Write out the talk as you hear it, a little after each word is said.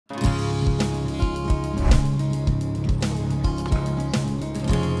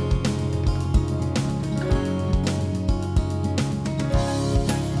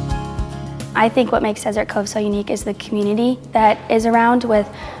I think what makes Desert Cove so unique is the community that is around, with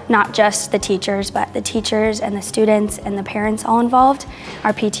not just the teachers, but the teachers and the students and the parents all involved.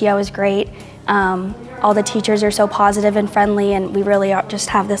 Our PTO is great. All the teachers are so positive and friendly, and we really just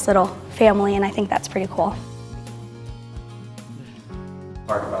have this little family, and I think that's pretty cool.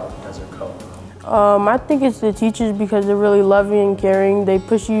 Part about Desert Cove? I think it's the teachers, because they're really loving and caring. They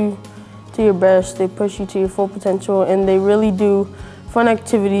push you to your best, they push you to your full potential, and they really do fun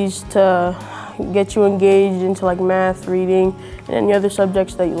activities to get you engaged into like math, reading, and any other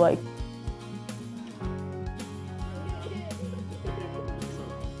subjects that you like.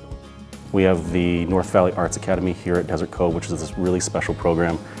 We have the North Valley Arts Academy here at Desert Cove, which is this really special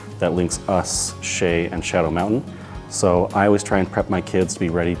program that links us, Shea, and Shadow Mountain. So I always try and prep my kids to be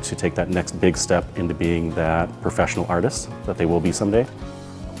ready to take that next big step into being that professional artist that they will be someday.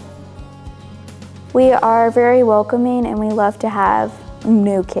 We are very welcoming, and we love to have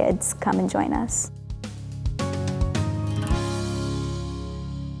new kids come and join us.